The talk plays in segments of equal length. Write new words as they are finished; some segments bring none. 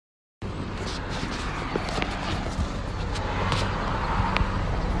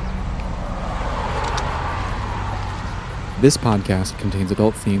This podcast contains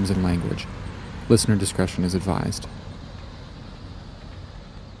adult themes and language. Listener discretion is advised.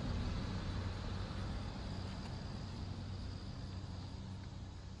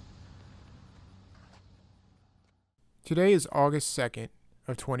 Today is August 2nd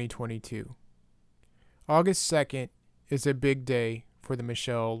of 2022. August 2nd is a big day for the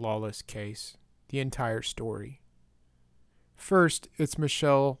Mischelle Lawless case, the entire story. First, it's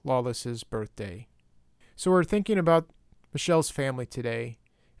Mischelle Lawless's birthday. So we're thinking about Michelle's family today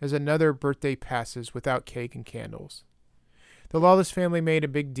as another birthday passes without cake and candles. The Lawless family made a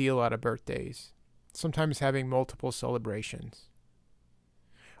big deal out of birthdays, sometimes having multiple celebrations.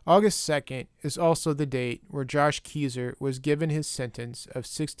 August 2nd is also the date where Josh Keezer was given his sentence of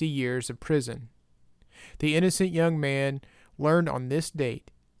 60 years of prison. The innocent young man learned on this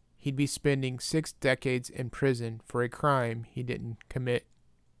date he'd be spending 6 decades in prison for a crime he didn't commit.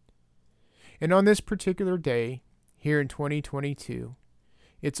 And on this particular day, here in 2022,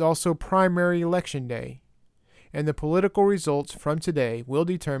 it's also primary election day, and the political results from today will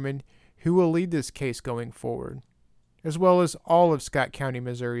determine who will lead this case going forward, as well as all of Scott County,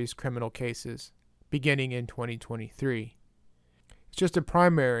 Missouri's criminal cases, beginning in 2023. It's just a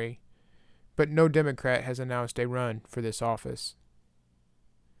primary, but no Democrat has announced a run for this office.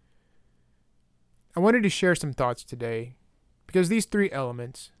 I wanted to share some thoughts today, because these three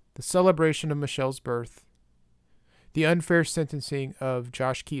elements, the celebration of Michelle's birth, the unfair sentencing of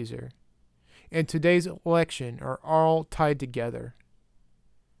Josh Keezer, and today's election are all tied together.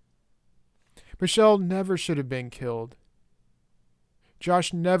 Mischelle never should have been killed.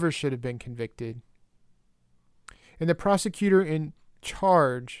 Josh never should have been convicted. And the prosecutor in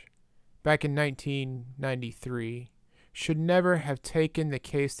charge back in 1993 should never have taken the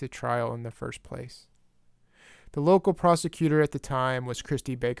case to trial in the first place. The local prosecutor at the time was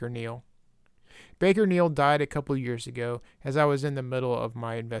Christy Baker Neal. Baker Neal died a couple years ago as I was in the middle of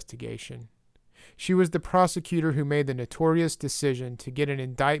my investigation. She was the prosecutor who made the notorious decision to get an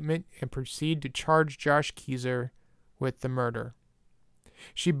indictment and proceed to charge Josh Keezer with the murder.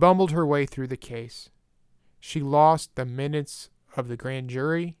 She bumbled her way through the case. She lost the minutes of the grand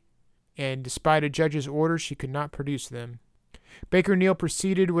jury, and despite a judge's order, she could not produce them. Baker Neal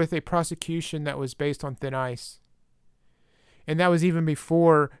proceeded with a prosecution that was based on thin ice. And that was even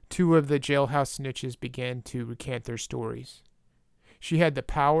before 2 of the jailhouse snitches began to recant their stories. She had the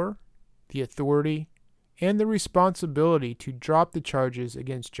power, the authority, and the responsibility to drop the charges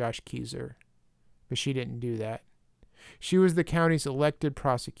against Josh Keezer. But she didn't do that. She was the county's elected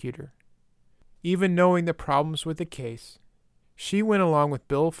prosecutor. Even knowing the problems with the case, she went along with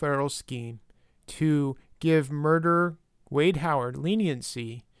Bill Farrell's scheme to give murderer Wade Howard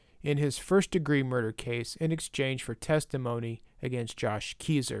leniency in his first-degree murder case in exchange for testimony against Josh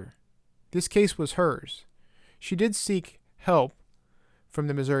Keezer. This case was hers. She did seek help from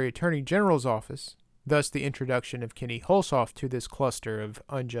the Missouri Attorney General's office, thus the introduction of Kenny Hulshoff to this cluster of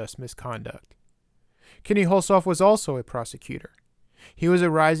unjust misconduct. Kenny Hulshoff was also a prosecutor. He was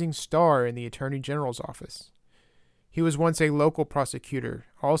a rising star in the Attorney General's office. He was once a local prosecutor,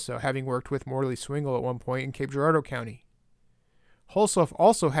 also having worked with Morley Swingle at one point in Cape Girardeau County. Hulshoff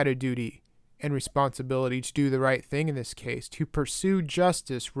also had a duty and responsibility to do the right thing in this case, to pursue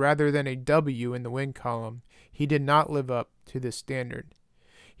justice rather than a W in the win column. He did not live up to this standard.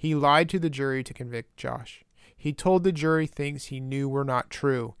 He lied to the jury to convict Josh. He told the jury things he knew were not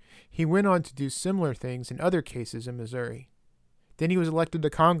true. He went on to do similar things in other cases in Missouri. Then he was elected to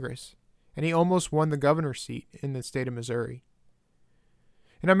Congress, and he almost won the governor's seat in the state of Missouri.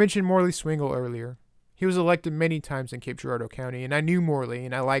 And I mentioned Morley Swingle earlier. He was elected many times in Cape Girardeau County, and I knew Morley,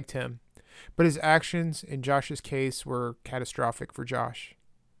 and I liked him. But his actions in Josh's case were catastrophic for Josh.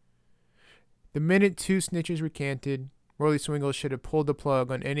 The minute 2 snitches recanted, Morley Swingle should have pulled the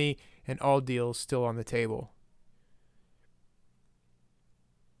plug on any and all deals still on the table.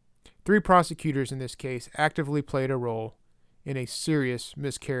 3 prosecutors in this case actively played a role in a serious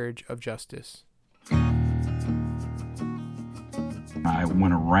miscarriage of justice. I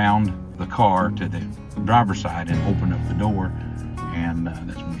went around the car to the driver's side and opened up the door, and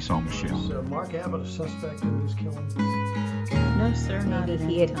that's when we saw Mischelle. So Mark Abbott, a suspect in this killing? No, sir, not Maybe at he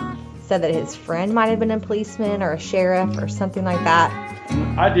any had time. said that his friend might have been a policeman or a sheriff or something like that.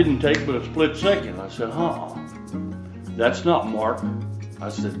 I didn't take but a split second. I said, that's not Mark. I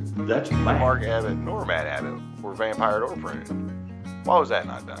said, that's Matt. Mark Abbott nor Matt Abbott were vampired or printed. Why was that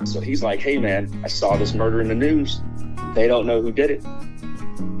not done? So he's like, hey man, I saw this murder in the news. They don't know who did it.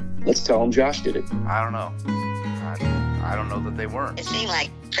 Let's tell them Josh did it. I don't know. I don't know that they weren't. It seemed like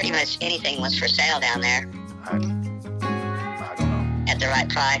pretty much anything was for sale down there I don't know. at the right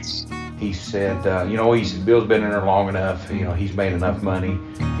price. he said, he said, Bill's been in there long enough. He's made enough money.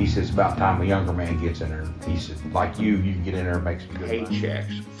 He says, it's about time a younger man gets in there. He said, like you can get in there and make some good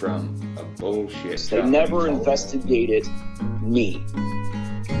paychecks from a bullshit. They never investigated me.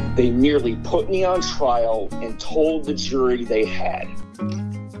 They merely put me on trial and told the jury they had.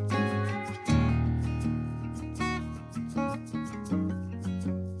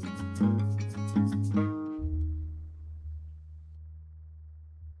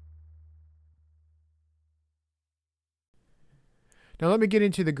 Now let me get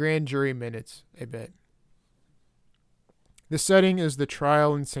into the grand jury minutes a bit. The setting is the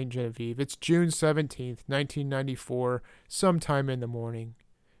trial in St. Genevieve. It's June 17th, 1994, sometime in the morning.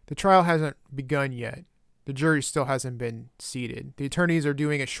 The trial hasn't begun yet. The jury still hasn't been seated. The attorneys are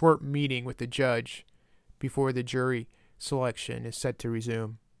doing a short meeting with the judge before the jury selection is set to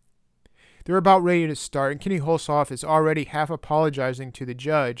resume. They're about ready to start, and Kenny Hulshoff is already half apologizing to the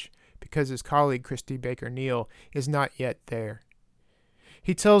judge because his colleague, Christy Baker Neal, is not yet there.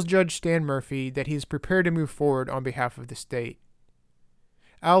 He tells Judge Stan Murphy that he's prepared to move forward on behalf of the state.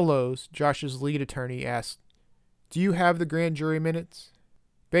 Al Lowe's, Josh's lead attorney, asks, "Do you have the grand jury minutes?"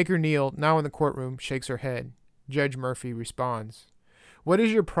 Baker Neal, now in the courtroom, shakes her head. Judge Murphy responds, "What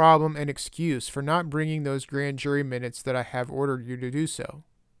is your problem and excuse for not bringing those grand jury minutes that I have ordered you to do so?"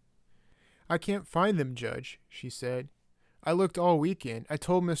 "I can't find them, Judge," she said. "I looked all weekend. I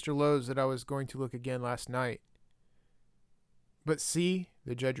told Mr. Lowe's that I was going to look again last night." "But see,"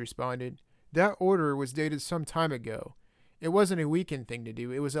 the judge responded, "that order was dated some time ago. It wasn't a weekend thing to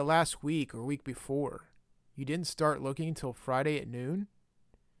do. It was a last week or week before. You didn't start looking until Friday at noon?"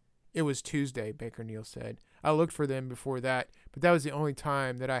 "It was Tuesday," Baker Neal said. "I looked for them before that, but that was the only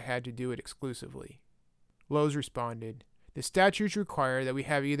time that I had to do it exclusively." Lowe's responded, "The statutes require that we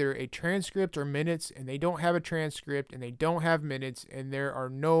have either a transcript or minutes, and they don't have a transcript, and they don't have minutes, and there are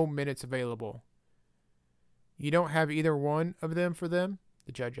no minutes available." "You don't have either one of them for them?"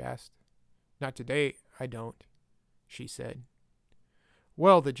 the judge asked. "Not today, I don't," she said.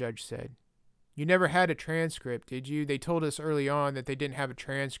 "Well," the judge said, "you never had a transcript, did you? They told us early on that they didn't have a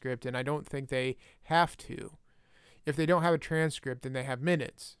transcript, and I don't think they have to. If they don't have a transcript, then they have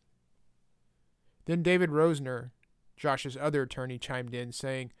minutes." Then David Rosner, Josh's other attorney, chimed in,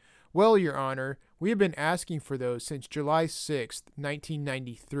 saying, "Well, Your Honor, we have been asking for those since July 6th,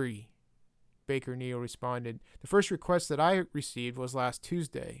 1993. Baker Neal responded, "The first request that I received was last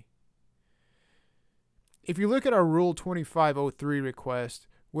Tuesday." If you look at our Rule 2503 request,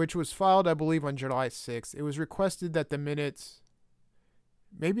 which was filed, I believe, on July 6th, it was requested that the minutes...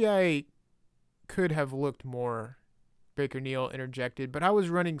 Maybe I could have looked more, Baker Neal interjected, but I was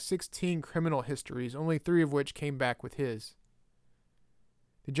running 16 criminal histories, only 3 of which came back with his.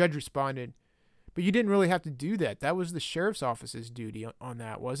 The judge responded, "But you didn't really have to do that. That was the sheriff's office's duty on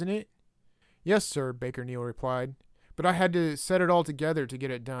that, wasn't it?" "Yes, sir," Baker Neal replied, "but I had to set it all together to get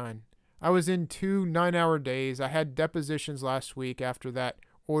it done. I was in 2 9-hour days. I had depositions last week after that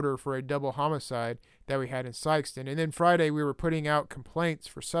order for a double homicide that we had in Sykeston, and then Friday we were putting out complaints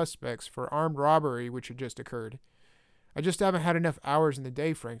for suspects for armed robbery which had just occurred. I just haven't had enough hours in the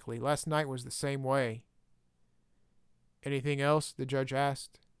day, frankly. Last night was the same way." "Anything else?" the judge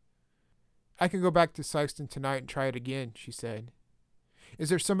asked. "I can go back to Sykeston tonight and try it again," she said. "Is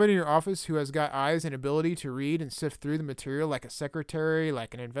there somebody in your office who has got eyes and ability to read and sift through the material, like a secretary,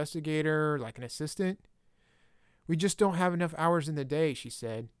 like an investigator, like an assistant?" "We just don't have enough hours in the day," she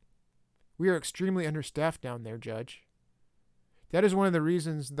said. "We are extremely understaffed down there, Judge. That is one of the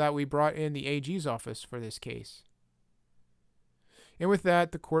reasons that we brought in the AG's office for this case." And with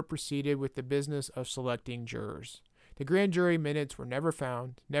that, the court proceeded with the business of selecting jurors. The grand jury minutes were never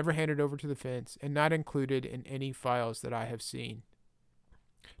found, never handed over to the fence, and not included in any files that I have seen.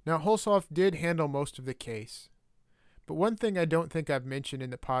 Now, Hulshoff did handle most of the case. But one thing I don't think I've mentioned in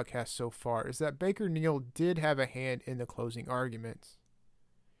the podcast so far is that Baker Neal did have a hand in the closing arguments.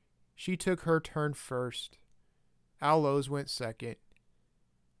 She took her turn first, Al Lowe's went second,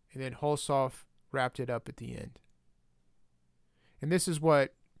 and then Hulshoff wrapped it up at the end. And this is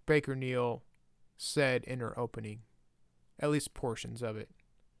what Baker Neal said in her opening, at least portions of it.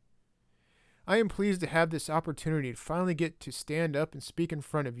 "I am pleased to have this opportunity to finally get to stand up and speak in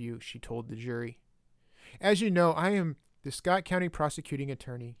front of you," she told the jury. "As you know, I am the Scott County prosecuting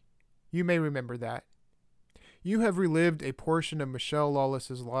attorney. You may remember that. You have relived a portion of Mischelle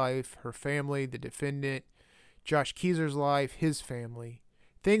Lawless's life, her family, the defendant, Josh Keezer's life, his family.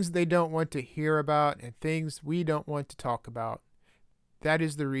 Things they don't want to hear about and things we don't want to talk about. That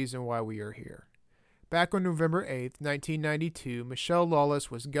is the reason why we are here. Back on November 8th, 1992, Mischelle Lawless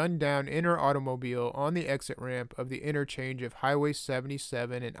was gunned down in her automobile on the exit ramp of the interchange of Highway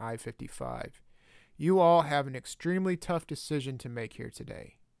 77 and I-55. You all have an extremely tough decision to make here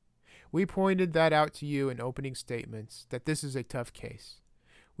today. We pointed that out to you in opening statements, that this is a tough case.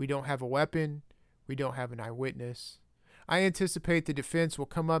 We don't have a weapon. We don't have an eyewitness. I anticipate the defense will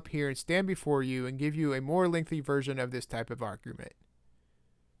come up here and stand before you and give you a more lengthy version of this type of argument.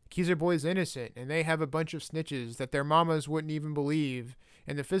 Keezer boy's innocent, and they have a bunch of snitches that their mamas wouldn't even believe,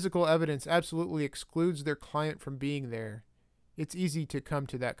 and the physical evidence absolutely excludes their client from being there. It's easy to come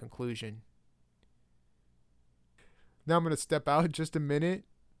to that conclusion. Now I'm going to step out just a minute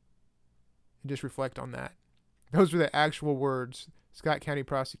and just reflect on that. Those were the actual words Scott County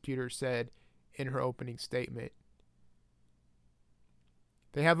prosecutor said in her opening statement.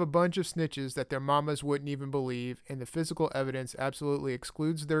 They have a bunch of snitches that their mamas wouldn't even believe, and the physical evidence absolutely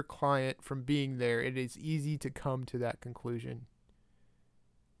excludes their client from being there. It is easy to come to that conclusion.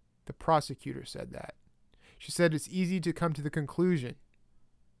 The prosecutor said that. She said it's easy to come to the conclusion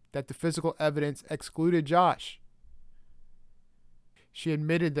that the physical evidence excluded Josh. She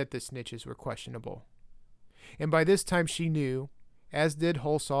admitted that the snitches were questionable. And by this time she knew, as did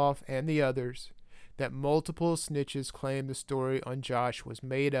Holsoff and the others, that multiple snitches claimed the story on Josh was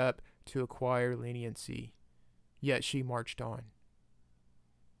made up to acquire leniency. Yet she marched on.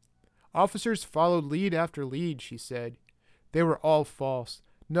 Officers followed lead after lead, she said. They were all false.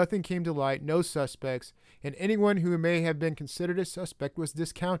 Nothing came to light, no suspects, and anyone who may have been considered a suspect was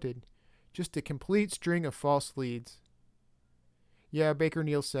discounted. Just a complete string of false leads. Yeah, Baker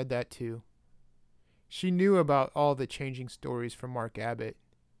Neal said that too. She knew about all the changing stories from Mark Abbott.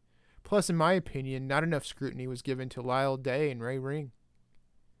 Plus, in my opinion, not enough scrutiny was given to Lyle Day and Ray Ring.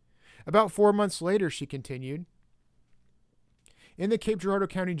 About 4 months later, she continued, in the Cape Girardeau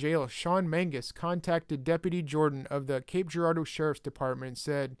County Jail, Sean Mangus contacted Deputy Jordan of the Cape Girardeau Sheriff's Department and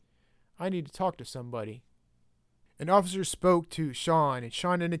said, I need to talk to somebody. An officer spoke to Sean, and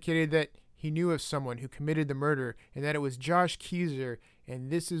Sean indicated that he knew of someone who committed the murder and that it was Josh Keezer,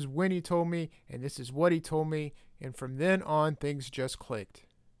 and this is when he told me, and this is what he told me, and from then on, things just clicked.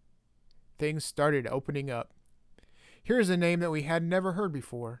 Things started opening up. Here's a name that we had never heard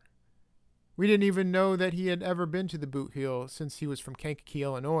before. We didn't even know that he had ever been to the Boot Hill since he was from Kankakee,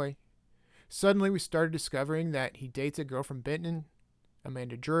 Illinois. Suddenly we started discovering that he dates a girl from Benton,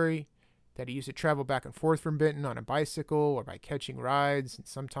 Amanda Drury, that he used to travel back and forth from Benton on a bicycle or by catching rides and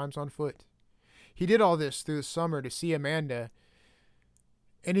sometimes on foot. He did all this through the summer to see Amanda,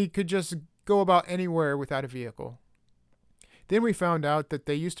 and he could just go about anywhere without a vehicle. Then we found out that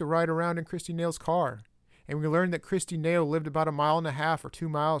they used to ride around in Christy Nail's car, and we learned that Christy Nail lived about 1.5 miles or 2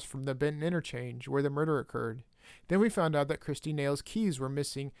 miles from the Benton interchange where the murder occurred. Then we found out that Christy Nail's keys were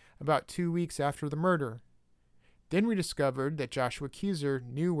missing about 2 weeks after the murder. Then we discovered that Joshua Keezer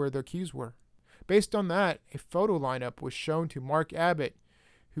knew where their keys were. Based on that, a photo lineup was shown to Mark Abbott,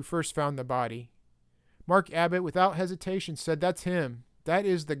 who first found the body. Mark Abbott, without hesitation, said that's him. That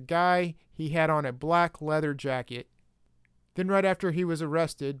is the guy. He had on a black leather jacket. Then right after he was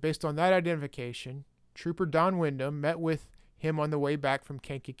arrested, based on that identification, Trooper Don Wyndham met with him on the way back from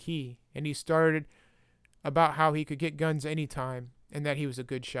Kankakee, and he started about how he could get guns anytime and that he was a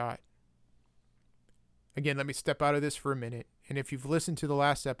good shot. Again, let me step out of this for a minute. And if you've listened to the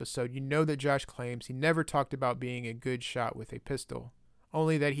last episode, you know that Josh claims he never talked about being a good shot with a pistol,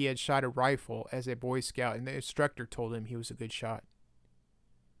 only that he had shot a rifle as a Boy Scout and the instructor told him he was a good shot.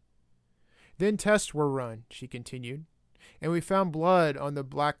 Then tests were run, she continued, and we found blood on the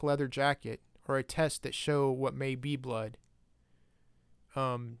black leather jacket, or a test that show what may be blood.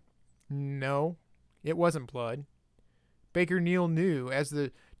 No, it wasn't blood. Baker Neal knew, as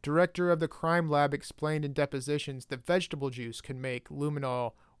the director of the crime lab explained in depositions, that vegetable juice can make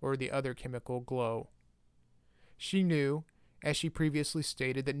luminol or the other chemical glow. She knew, as she previously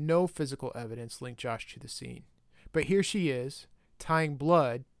stated, that no physical evidence linked Josh to the scene. But here she is, tying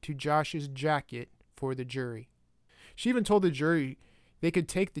blood to Josh's jacket for the jury. She even told the jury they could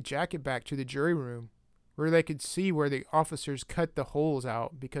take the jacket back to the jury room, where they could see where the officers cut the holes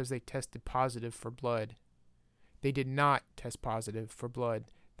out because they tested positive for blood. They did not test positive for blood.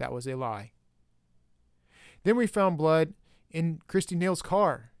 That was a lie. Then we found blood in Christy Nail's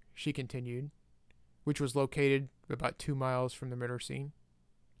car, she continued, which was located about 2 miles from the murder scene.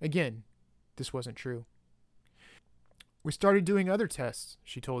 Again, this wasn't true. We started doing other tests,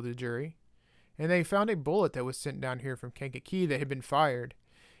 she told the jury, and they found a bullet that was sent down here from Kankakee that had been fired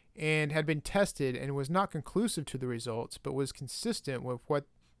and had been tested and was not conclusive to the results, but was consistent with what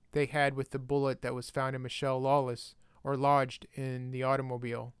they had with the bullet that was found in Mischelle Lawless or lodged in the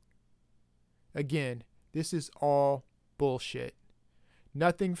automobile. Again, this is all bullshit.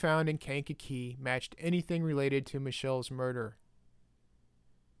 Nothing found in Kankakee matched anything related to Mischelle's murder.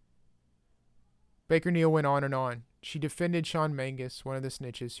 Baker Neal went on and on. She defended Sean Mangus, one of the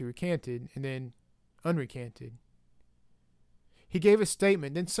snitches, who recanted and then unrecanted. He gave a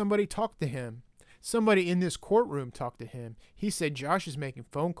statement, then somebody talked to him. Somebody in this courtroom talked to him. He said, "Josh is making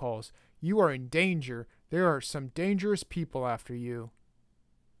phone calls. You are in danger. There are some dangerous people after you."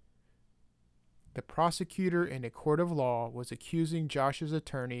 The prosecutor in a court of law was accusing Josh's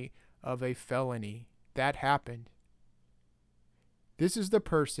attorney of a felony. That happened. This is the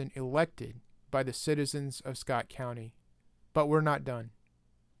person elected by the citizens of Scott County. But we're not done.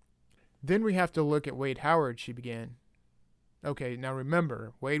 Then we have to look at Wade Howard, she began. Okay, now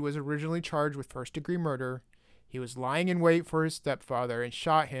remember, Wade was originally charged with first-degree murder. He was lying in wait for his stepfather and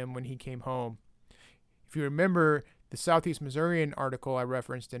shot him when he came home. If you remember the Southeast Missourian article I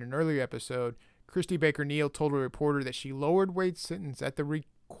referenced in an earlier episode, Christy Baker Neal told a reporter that she lowered Wade's sentence at the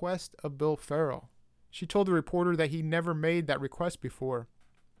request of Bill Farrell. She told the reporter that he never made that request before.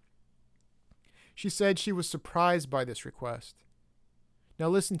 She said she was surprised by this request. Now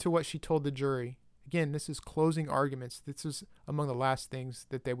listen to what she told the jury. Again, this is closing arguments. This is among the last things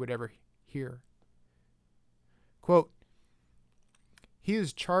that they would ever hear. Quote, "He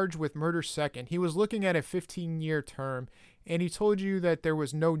is charged with murder second. He was looking at a 15-year term, and he told you that there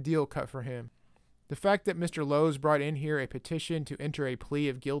was no deal cut for him. The fact that Mr. Lowe's brought in here a petition to enter a plea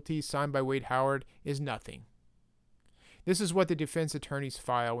of guilty signed by Wade Howard is nothing. This is what the defense attorneys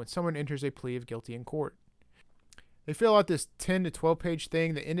file when someone enters a plea of guilty in court. They fill out this 10 to 12 page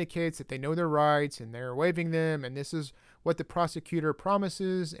thing that indicates that they know their rights and they're waiving them, and this is what the prosecutor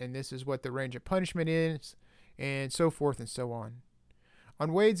promises, and this is what the range of punishment is, and so forth and so on.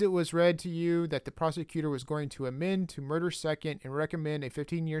 On Wade's, it was read to you that the prosecutor was going to amend to murder second and recommend a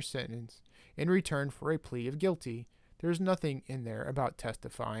 15-year sentence in return for a plea of guilty. There's nothing in there about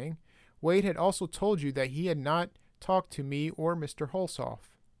testifying. Wade had also told you that he had not talked to me or Mr. Hulshoff.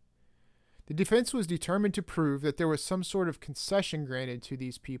 The defense was determined to prove that there was some sort of concession granted to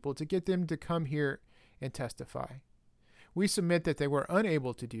these people to get them to come here and testify. We submit that they were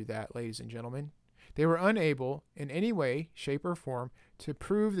unable to do that, ladies and gentlemen. They were unable, in any way, shape, or form, to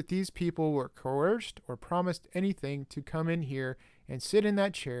prove that these people were coerced or promised anything to come in here and sit in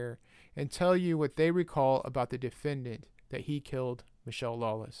that chair and tell you what they recall about the defendant, that he killed Mischelle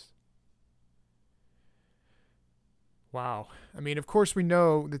Lawless. Wow. I mean, of course we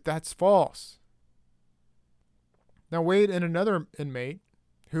know that that's false. Now, Wade and another inmate,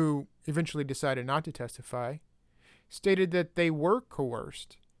 who eventually decided not to testify, stated that they were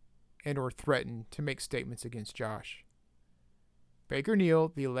coerced and or threatened to make statements against Josh. Baker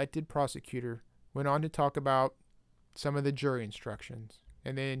Neal, the elected prosecutor, went on to talk about some of the jury instructions,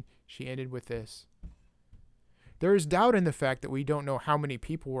 and then she ended with this. There is doubt in the fact that we don't know how many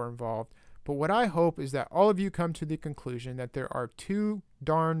people were involved, but what I hope is that all of you come to the conclusion that there are too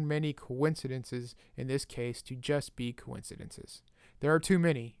darn many coincidences in this case to just be coincidences. There are too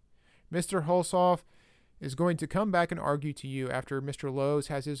many. Mr. Hulshoff is going to come back and argue to you after Mr. Lowe's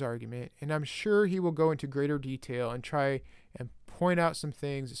has his argument, and I'm sure he will go into greater detail and try and point out some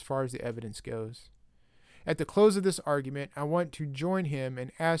things as far as the evidence goes. At the close of this argument, I want to join him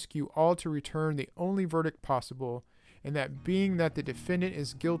and ask you all to return the only verdict possible, and that being that the defendant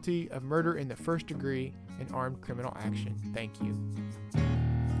is guilty of murder in the first degree and armed criminal action. Thank you.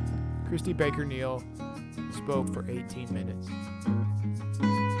 Christy Baker Neal spoke for 18 minutes.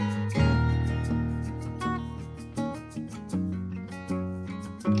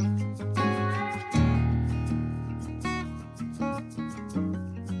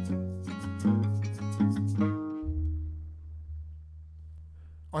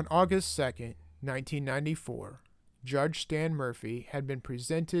 On August 2nd, 1994, Judge Stan Murphy had been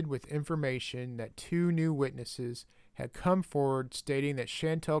presented with information that two new witnesses had come forward stating that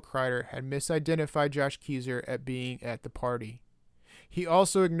Chantel Kreider had misidentified Josh Keyser at being at the party. He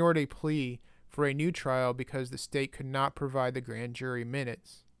also ignored a plea for a new trial because the state could not provide the grand jury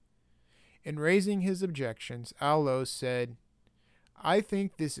minutes. In raising his objections, Al Lowe said, "I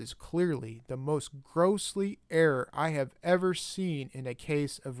think this is clearly the most grossly error I have ever seen in a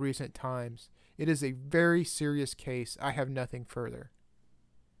case of recent times. It is a very serious case. I have nothing further."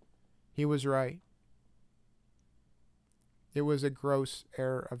 He was right. It was a gross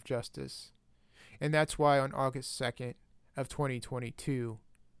error of justice. And that's why on August 2nd of 2022,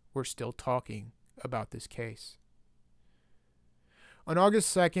 we're still talking about this case. On August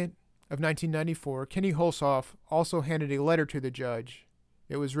 2nd of 1994, Kenny Hulshoff also handed a letter to the judge.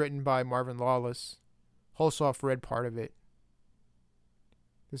 It was written by Marvin Lawless. Hulshoff read part of it.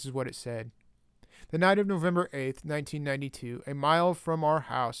 This is what it said. The night of November 8th, 1992, a mile from our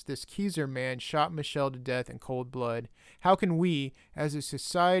house, this Keyser man shot Mischelle to death in cold blood. How can we, as a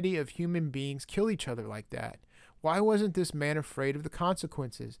society of human beings, kill each other like that? Why wasn't this man afraid of the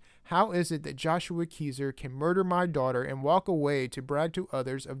consequences? How is it that Joshua Keyser can murder my daughter and walk away to brag to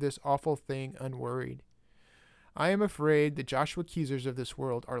others of this awful thing unworried? I am afraid the Joshua Keysers of this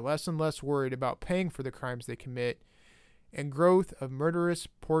world are less and less worried about paying for the crimes they commit, and growth of murderous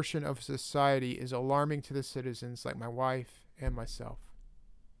portion of society is alarming to the citizens like my wife and myself.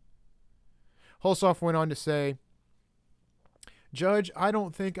 Hulshoff went on to say, Judge, I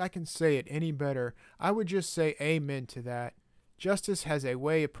don't think I can say it any better. I would just say amen to that. Justice has a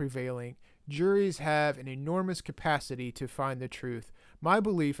way of prevailing. Juries have an enormous capacity to find the truth. My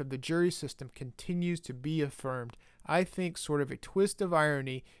belief of the jury system continues to be affirmed. I think sort of a twist of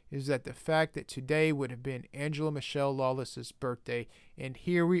irony is that the fact that today would have been Angela Mischelle Lawless's birthday, and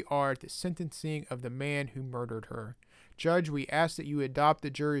here we are at the sentencing of the man who murdered her. Judge, we ask that you adopt the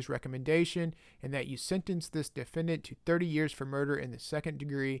jury's recommendation and that you sentence this defendant to 30 years for murder in the second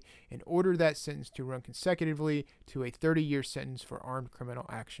degree and order that sentence to run consecutively to a 30-year sentence for armed criminal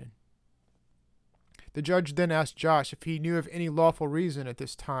action. The judge then asked Josh if he knew of any lawful reason at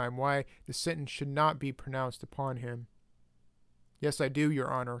this time why the sentence should not be pronounced upon him. Yes, I do,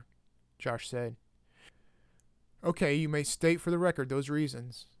 Your Honor, Josh said. Okay, you may state for the record those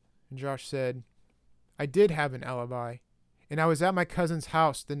reasons. And Josh said, I did have an alibi, and I was at my cousin's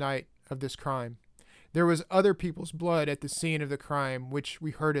house the night of this crime. There was other people's blood at the scene of the crime, which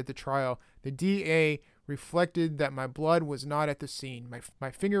we heard at the trial. The DA reflected that my blood was not at the scene.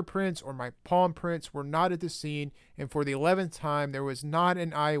 My fingerprints or my palm prints were not at the scene, and for the 11th time, there was not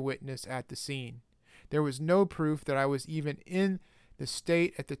an eyewitness at the scene. There was no proof that I was even in the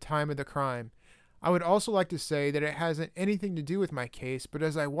state at the time of the crime. I would also like to say that it hasn't anything to do with my case, but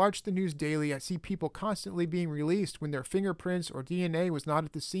as I watch the news daily, I see people constantly being released when their fingerprints or DNA was not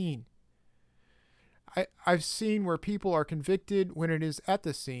at the scene. I've seen where people are convicted when it is at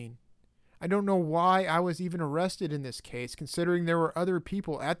the scene. I don't know why I was even arrested in this case, considering there were other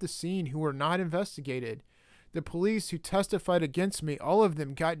people at the scene who were not investigated. The police who testified against me, all of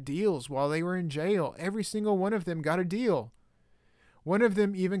them got deals while they were in jail. Every single one of them got a deal. One of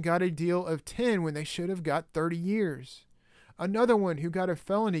them even got a deal of 10 when they should have got 30 years. Another one who got a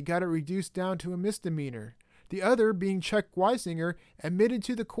felony got it reduced down to a misdemeanor. The other, being Chuck Weisinger, admitted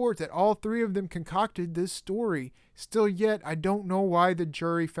to the court that all three of them concocted this story. Still yet, I don't know why the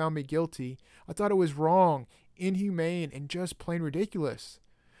jury found me guilty. I thought it was wrong, inhumane, and just plain ridiculous.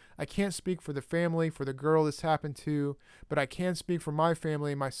 I can't speak for the family, for the girl this happened to, but I can speak for my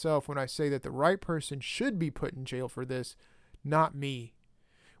family and myself when I say that the right person should be put in jail for this, not me.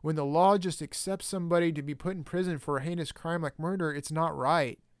 When the law just accepts somebody to be put in prison for a heinous crime like murder, it's not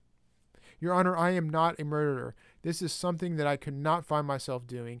right. Your Honor, I am not a murderer. This is something that I could not find myself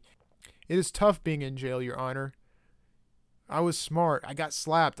doing. It is tough being in jail, Your Honor. I was smart. I got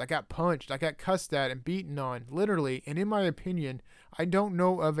slapped. I got punched. I got cussed at and beaten on, literally. And in my opinion, I don't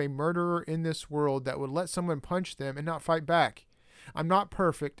know of a murderer in this world that would let someone punch them and not fight back. I'm not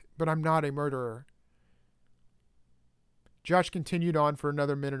perfect, but I'm not a murderer. Josh continued on for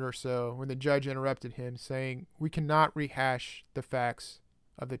another minute or so when the judge interrupted him, saying, "We cannot rehash the facts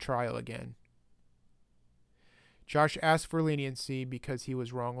of the trial again." Josh asked for leniency because he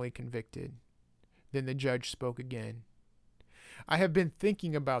was wrongly convicted. Then the judge spoke again. I have been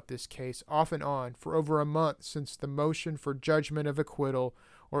thinking about this case off and on for over a month since the motion for judgment of acquittal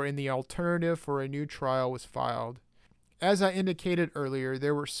or in the alternative for a new trial was filed. As I indicated earlier,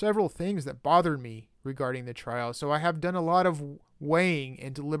 there were several things that bothered me regarding the trial, so I have done a lot of weighing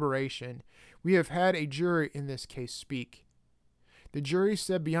and deliberation. We have had a jury in this case speak. The jury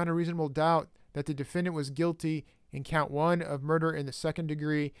said beyond a reasonable doubt that the defendant was guilty in count 1 of murder in the second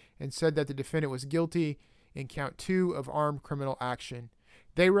degree and said that the defendant was guilty in count 2 of armed criminal action.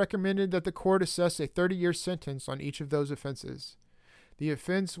 They recommended that the court assess a 30-year sentence on each of those offenses. The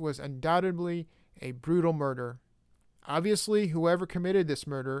offense was undoubtedly a brutal murder. Obviously, whoever committed this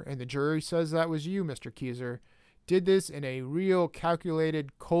murder, and the jury says that was you, Mr. Keyser, did this in a real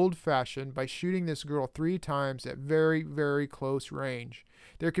calculated, cold fashion by shooting this girl 3 times at very, very close range.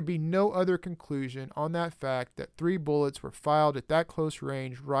 There could be no other conclusion on that fact that 3 bullets were fired at that close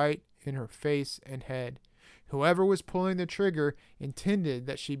range right in her face and head. Whoever was pulling the trigger intended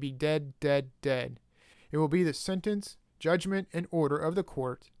that she be dead, dead, dead. It will be the sentence, judgment, and order of the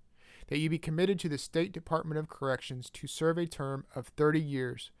court that you be committed to the State Department of Corrections to serve a term of 30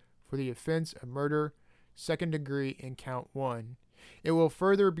 years for the offense of murder, second degree, in count 1. It will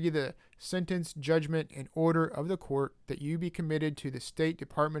further be the sentence, judgment, and order of the court that you be committed to the State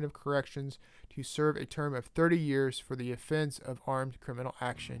Department of Corrections to serve a term of 30 years for the offense of armed criminal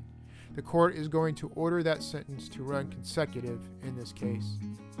action. The court is going to order that sentence to run consecutive in this case.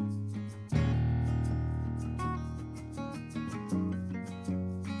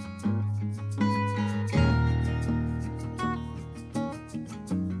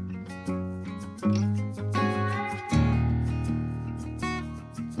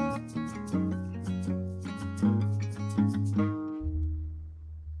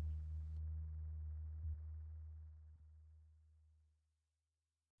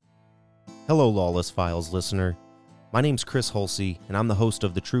 Hello, Lawless Files listener. My name's Chris Hulsey, and I'm the host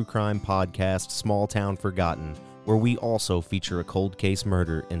of the true crime podcast Small Town Forgotten, where we also feature a cold case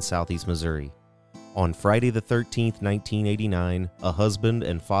murder in southeast Missouri. On Friday the 13th, 1989, a husband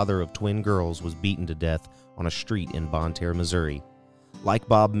and father of twin girls was beaten to death on a street in Bonne Terre, Missouri. Like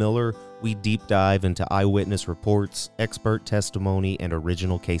Bob Miller, we deep dive into eyewitness reports, expert testimony, and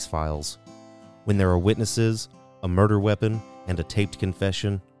original case files. When there are witnesses, a murder weapon, and a taped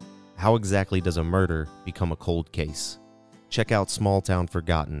confession, how exactly does a murder become a cold case? Check out Small Town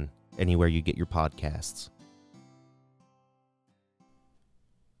Forgotten anywhere you get your podcasts.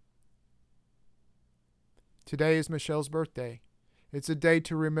 Today is Michelle's birthday. It's a day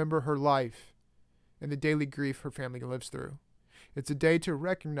to remember her life and the daily grief her family lives through. It's a day to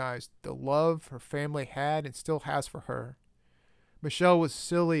recognize the love her family had and still has for her. Michelle was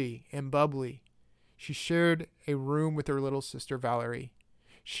silly and bubbly. She shared a room with her little sister Valerie.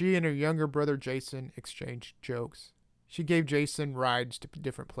 She and her younger brother Jason exchanged jokes. She gave Jason rides to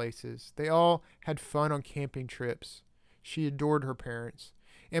different places. They all had fun on camping trips. She adored her parents,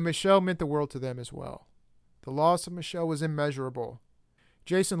 and Michelle meant the world to them as well. The loss of Michelle was immeasurable.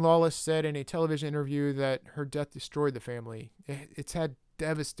 Jason Lawless said in a television interview that her death destroyed the family. It's had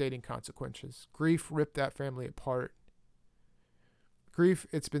devastating consequences. Grief ripped that family apart. Grief,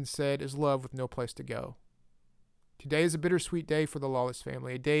 it's been said, is love with no place to go. Today is a bittersweet day for the Lawless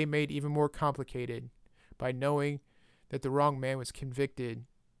family, a day made even more complicated by knowing that the wrong man was convicted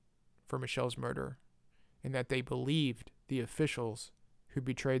for Michelle's murder and that they believed the officials who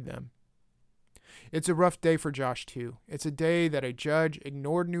betrayed them. It's a rough day for Josh, too. It's a day that a judge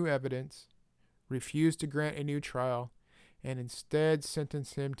ignored new evidence, refused to grant a new trial, and instead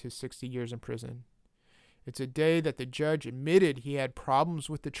sentenced him to 60 years in prison. It's a day that the judge admitted he had problems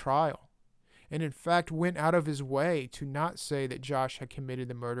with the trial, and in fact went out of his way to not say that Josh had committed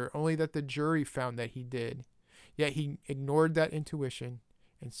the murder, only that the jury found that he did. Yet he ignored that intuition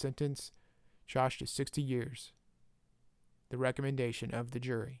and sentenced Josh to 60 years, the recommendation of the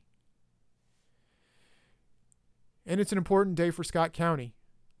jury. And it's an important day for Scott County.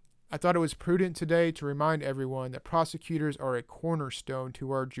 I thought it was prudent today to remind everyone that prosecutors are a cornerstone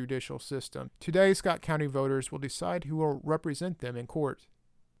to our judicial system. Today, Scott County voters will decide who will represent them in court.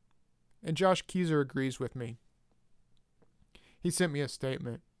 And Josh Keyser agrees with me. He sent me a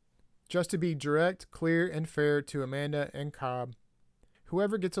statement. Just to be direct, clear, and fair to Amanda and Cobb,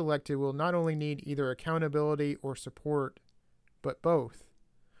 whoever gets elected will not only need either accountability or support, but both.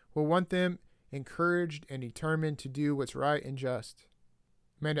 We'll want them encouraged and determined to do what's right and just.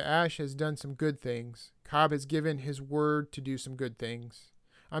 Amanda Ash has done some good things. Cobb has given his word to do some good things.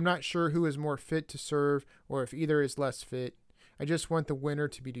 I'm not sure who is more fit to serve or if either is less fit. I just want the winner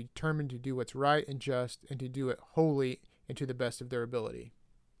to be determined to do what's right and just and to do it wholly and to the best of their ability.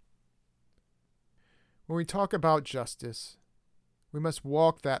 When we talk about justice, we must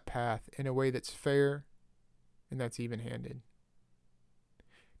walk that path in a way that's fair and that's even-handed.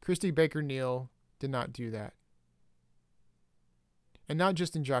 Christy Baker Neal did not do that. And not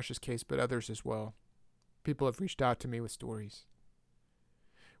just in Josh's case, but others as well. People have reached out to me with stories.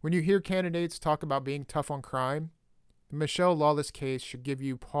 When you hear candidates talk about being tough on crime, the Mischelle Lawless case should give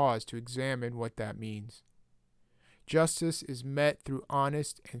you pause to examine what that means. Justice is met through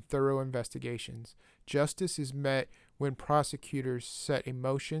honest and thorough investigations. Justice is met when prosecutors set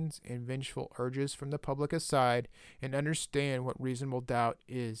emotions and vengeful urges from the public aside and understand what reasonable doubt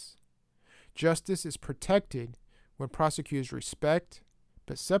is. Justice is protected when prosecutors respect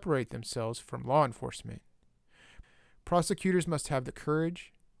but separate themselves from law enforcement. Prosecutors must have the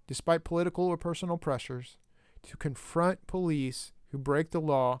courage, despite political or personal pressures, to confront police who break the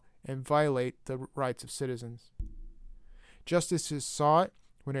law and violate the rights of citizens. Justice is sought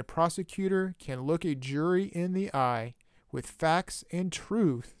when a prosecutor can look a jury in the eye with facts and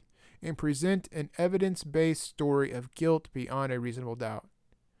truth and present an evidence-based story of guilt beyond a reasonable doubt.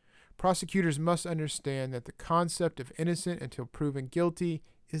 Prosecutors must understand that the concept of innocent until proven guilty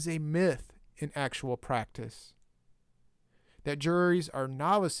is a myth in actual practice. that juries are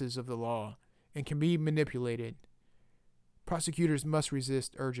novices of the law and can be manipulated. Prosecutors must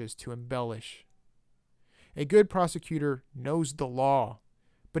resist urges to embellish. A good prosecutor knows the law,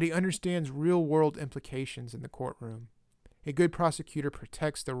 but he understands real-world implications in the courtroom. A good prosecutor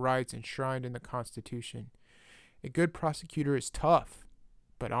protects the rights enshrined in the Constitution. A good prosecutor is tough,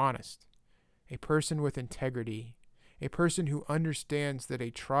 but honest. A person with integrity. A person who understands that a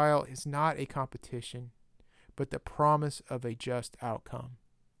trial is not a competition, but the promise of a just outcome.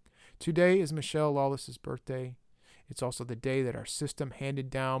 Today is Mischelle Lawless's birthday. It's also the day that our system handed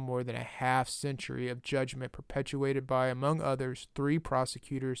down more than a half-century of judgment perpetuated by, among others, 3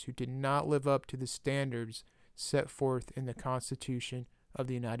 prosecutors who did not live up to the standards set forth in the Constitution of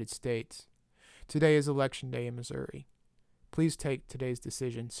the United States. Today is Election Day in Missouri. Please take today's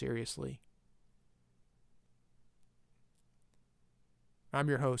decision seriously. I'm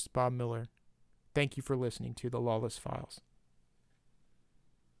your host, Bob Miller. Thank you for listening to The Lawless Files.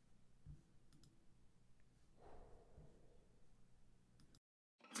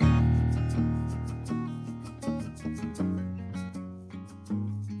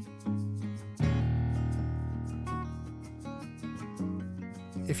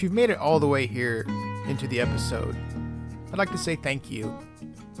 If you've made it all the way here into the episode, I'd like to say thank you.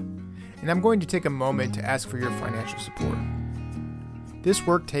 And I'm going to take a moment to ask for your financial support. This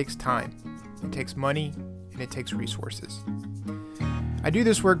work takes time, it takes money, and it takes resources. I do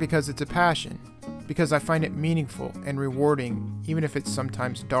this work because it's a passion, because I find it meaningful and rewarding, even if it's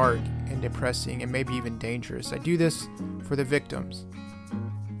sometimes dark and depressing and maybe even dangerous. I do this for the victims,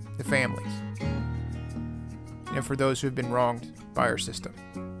 the families, and for those who have been wronged by our system.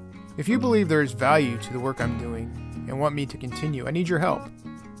 If you believe there is value to the work I'm doing and want me to continue, I need your help.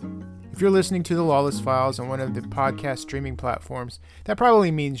 If you're listening to The Lawless Files on one of the podcast streaming platforms, that probably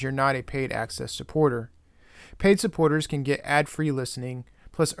means you're not a paid access supporter. Paid supporters can get ad-free listening,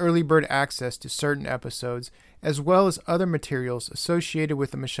 plus early bird access to certain episodes, as well as other materials associated with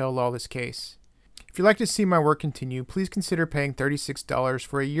the Mischelle Lawless case. If you'd like to see my work continue, please consider paying $36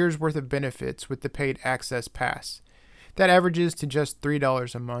 for a year's worth of benefits with the paid access pass. That averages to just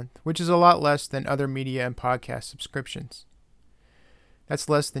 $3 a month, which is a lot less than other media and podcast subscriptions. That's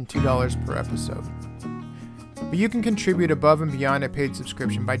less than $2 per episode. But you can contribute above and beyond a paid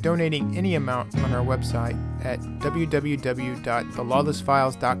subscription by donating any amount on our website at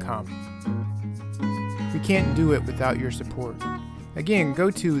www.thelawlessfiles.com. We can't do it without your support. Again,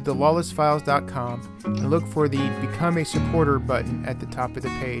 go to thelawlessfiles.com and look for the Become a Supporter button at the top of the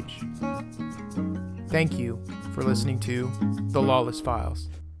page. Thank you for listening to The Lawless Files.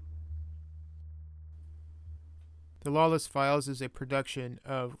 The Lawless Files is a production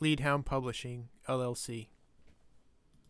of Leadhound Publishing, LLC.